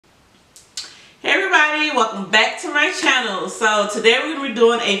everybody, welcome back to my channel. So today we're going to be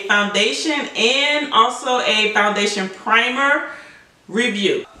doing a foundation and also a foundation primer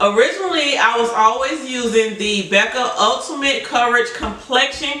review. Originally I was always using the Becca Ultimate Coverage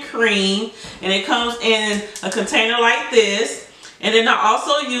Complexion Cream, and it comes in a container like this. And then I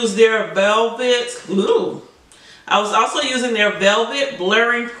also use their Velvet, I was also using their Velvet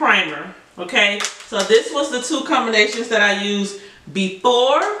Blurring Primer. Okay, so this was the two combinations that I used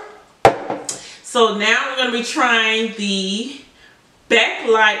before. So now we're going to be trying the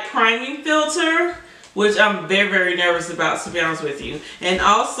Backlight Priming Filter, which I'm very nervous about, to be honest with you. And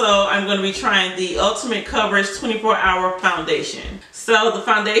also I'm going to be trying the Ultimate Coverage 24-Hour Foundation. So the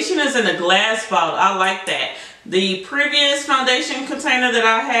foundation is in a glass bottle. I like that. The previous foundation container that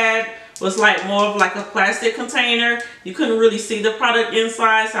I had was like more of like a plastic container. You couldn't really see the product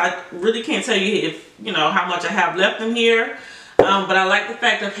inside, so I really can't tell you if how much I have left in here. But I like the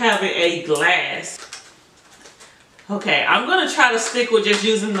fact of having a glass. Okay, I'm going to try to stick with just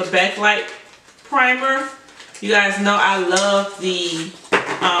using the Backlight primer. You guys know I love the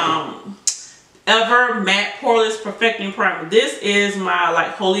Ever Matte Poreless Perfecting Primer. This is my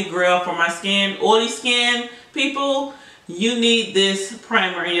like holy grail for my skin. Oily skin people, you need this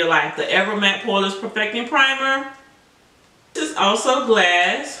primer in your life. The Ever Matte Poreless Perfecting Primer. This is also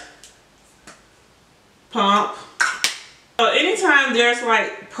glass. Pump. So anytime there's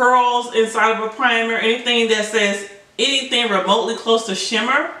like pearls inside of a primer, anything that says anything remotely close to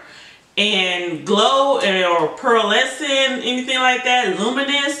shimmer and glow or pearlescent, anything like that,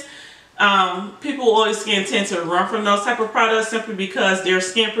 luminous, people with oily skin tend to run from those type of products simply because their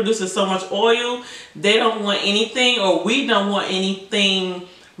skin produces so much oil. They don't want anything, or we don't want anything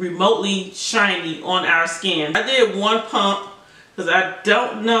remotely shiny on our skin. I did one pump because I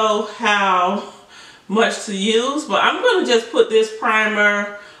don't know how much to use, but I'm going to just put this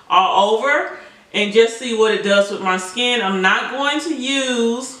primer all over and just see what it does with my skin. I'm going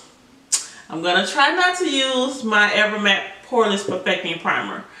to try not to use my Ever Matte Poreless Perfecting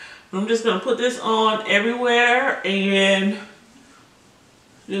Primer. I'm just going to put this on everywhere and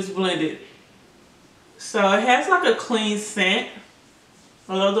just blend it. So it has like a clean scent.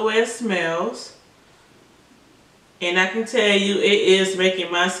 I love the way it smells. And I can tell you it is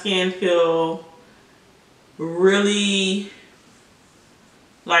making my skin feel really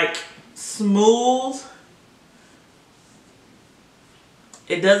like smooth.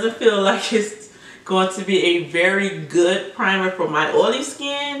 It doesn't feel like it's going to be a very good primer for my oily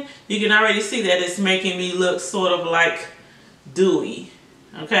skin. You can already see that it's making me look sort of like dewy.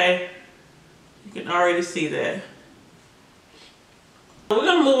 Okay, you can already see that. We're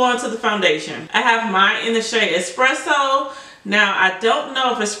going to move on to the foundation. I have mine in the shade Espresso. Now I don't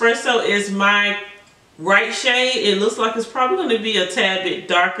know if Espresso is my right shade. It looks like it's probably going to be a tad bit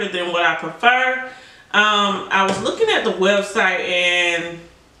darker than what I prefer. I was looking at the website and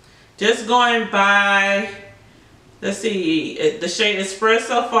just going by, let's see, the shade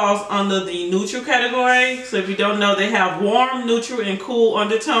Espresso falls under the neutral category. So if you don't know, they have warm, neutral, and cool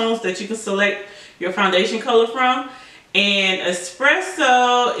undertones that you can select your foundation color from. And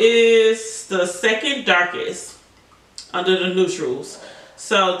Espresso is the second darkest under the neutrals.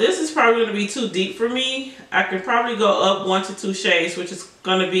 So this is probably going to be too deep for me. I can probably go up 1 to 2 shades, which is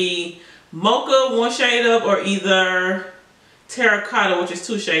going to be Mocha 1 shade up, or either Terracotta, which is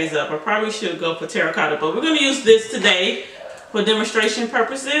 2 shades up. I probably should go for Terracotta, but we're going to use this today for demonstration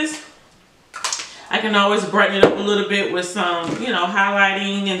purposes. I can always brighten it up a little bit with some,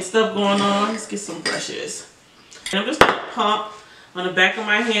 highlighting and stuff going on. Let's get some brushes. And I'm just going to pump on the back of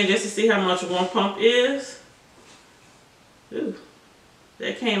my hand just to see how much one pump is. Ooh.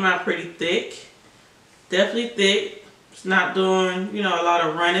 That came out pretty thick. Definitely thick. It's not doing, a lot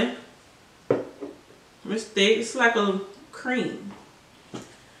of running. It's thick. It's like a cream.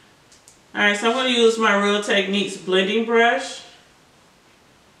 Alright, so I'm going to use my Real Techniques blending brush.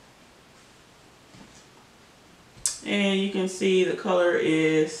 And you can see the color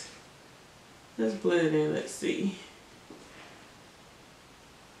is, let's blend it in, let's see.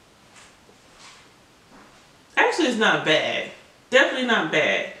 Actually, it's not bad. Definitely not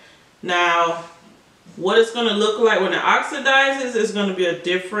bad. Now, what it's going to look like when it oxidizes is going to be a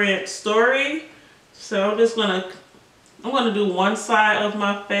different story. So I'm going to do one side of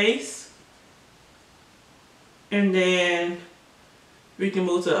my face, and then we can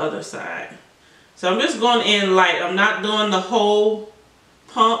move to the other side. So I'm just going in light. I'm not doing the whole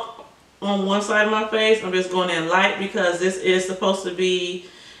pump on one side of my face. I'm just going in light because this is supposed to be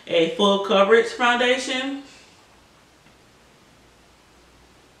a full coverage foundation.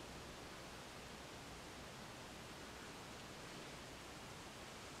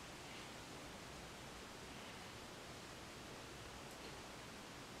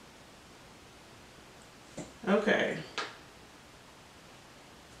 Okay.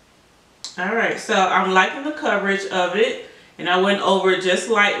 Alright, so I'm liking the coverage of it, and I went over it just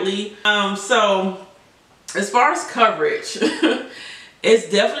lightly. So as far as coverage, it's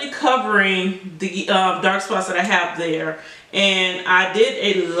definitely covering the dark spots that I have there. And I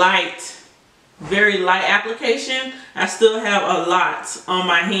did a light, very light application. I still have a lot on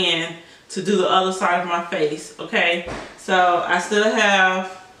my hand to do the other side of my face, okay? So I still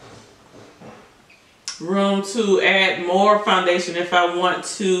have room to add more foundation if I want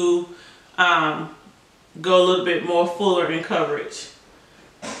to go a little bit more fuller in coverage.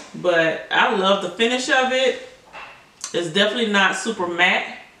 But I love the finish of it. It's definitely not super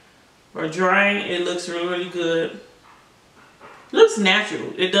matte or drying. It looks really, really good. It looks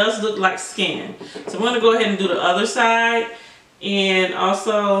natural. It does look like skin. So I'm going to go ahead and do the other side. And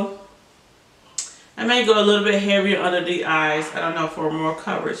also, I may go a little bit heavier under the eyes. I don't know, for more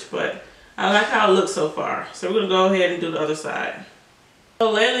coverage, but I like how it looks so far. So we're going to go ahead and do the other side. So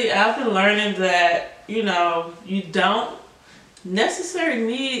lately I've been learning that, you know, you don't necessarily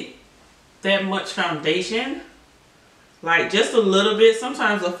need that much foundation. Like just a little bit.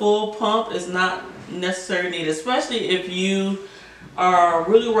 Sometimes a full pump is not necessarily needed, especially if you are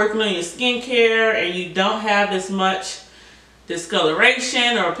really working on your skincare and you don't have as much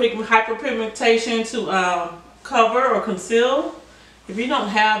discoloration or hyperpigmentation to cover or conceal. If you don't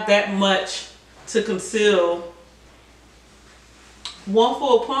have that much to conceal, one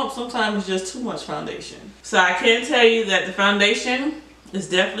full pump sometimes is just too much foundation. So I can tell you that the foundation is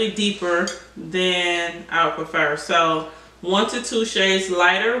definitely deeper than I would prefer. So 1 to 2 shades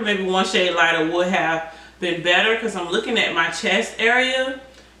lighter, maybe 1 shade lighter would have been better, because I'm looking at my chest area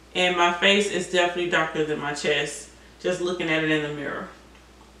and my face is definitely darker than my chest. Just looking at it in the mirror,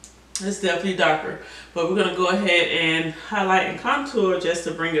 it's definitely darker. But we're going to go ahead and highlight and contour just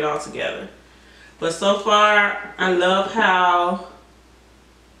to bring it all together. But so far, I love how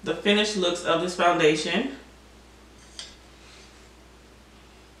the finished looks of this foundation.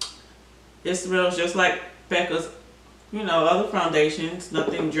 It smells just like Becca's, you know, other foundations.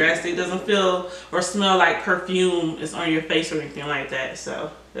 Nothing drastic. It doesn't feel or smell like perfume is on your face or anything like that.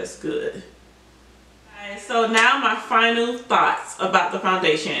 So that's good. So now my final thoughts about the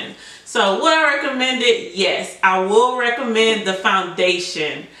foundation. So would I recommend it? Yes, I will recommend the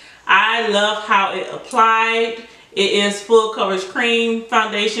foundation. I love how it applied. It is full coverage cream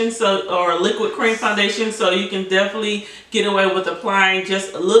foundation, or liquid cream foundation, so you can definitely get away with applying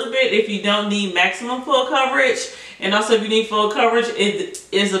just a little bit if you don't need maximum full coverage. And also if you need full coverage, it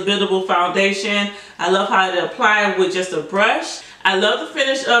is a buildable foundation. I love how it applied with just a brush. I love the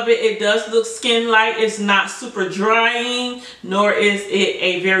finish of it. It does look skin-like. It's not super drying, nor is it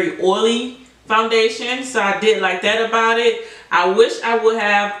a very oily foundation. So I did like that about it. I wish I would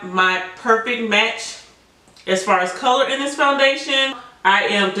have my perfect match as far as color in this foundation. I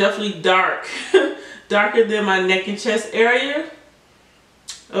am definitely dark. Darker than my neck and chest area.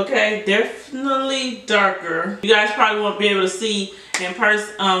 Okay, definitely darker. You guys probably won't be able to see in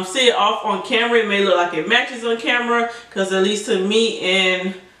person, see it off on camera. It may look like it matches on camera, because at least to me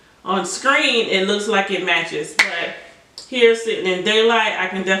and on screen it looks like it matches. But here, sitting in daylight, I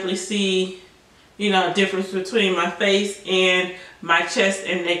can definitely see, you know, a difference between my face and my chest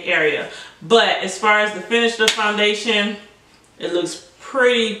and neck area. But as far as the finish of the foundation, it looks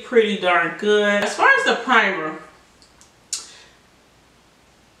pretty darn good. As far as the primer,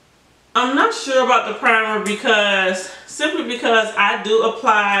 I'm not sure about the primer, simply because I do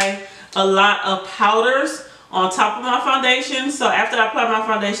apply a lot of powders on top of my foundation. So after I apply my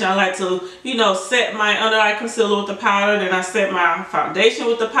foundation, I like to, you know, set my under eye concealer with the powder. Then I set my foundation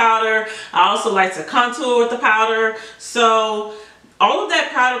with the powder. I also like to contour with the powder. So all of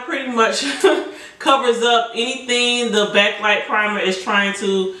that powder pretty much covers up anything the backlight primer is trying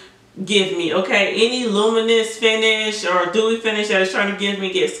to give me. Okay, any luminous finish or dewy finish that it's trying to give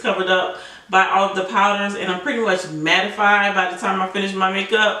me gets covered up by all of the powders, and I'm pretty much mattified by the time I finish my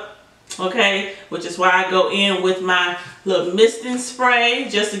makeup. Okay, which is why I go in with my little misting spray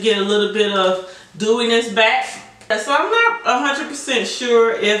just to get a little bit of dewiness back. So I'm not 100%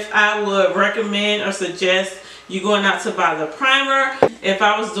 sure if I would recommend or suggest you going out to buy the primer. If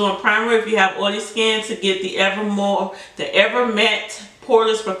I was doing primer, if you have oily skin, to get the Ever Matte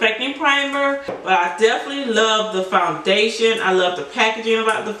Poreless Perfecting Primer. But I definitely love the foundation. I love the packaging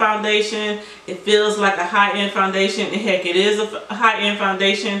about the foundation. It feels like a high-end foundation, and heck, it is a high-end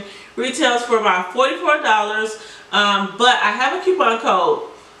foundation. Retails for about $44, but I have a coupon code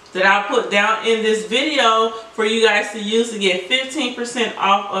that I'll put down in this video for you guys to use to get 15%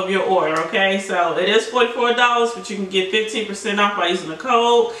 off of your order, okay? So it is $44, but you can get 15% off by using the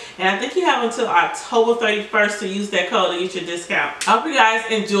code. And I think you have until October 31st to use that code to get your discount. I hope you guys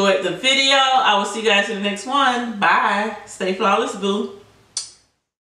enjoyed the video. I will see you guys in the next one. Bye. Stay flawless, boo.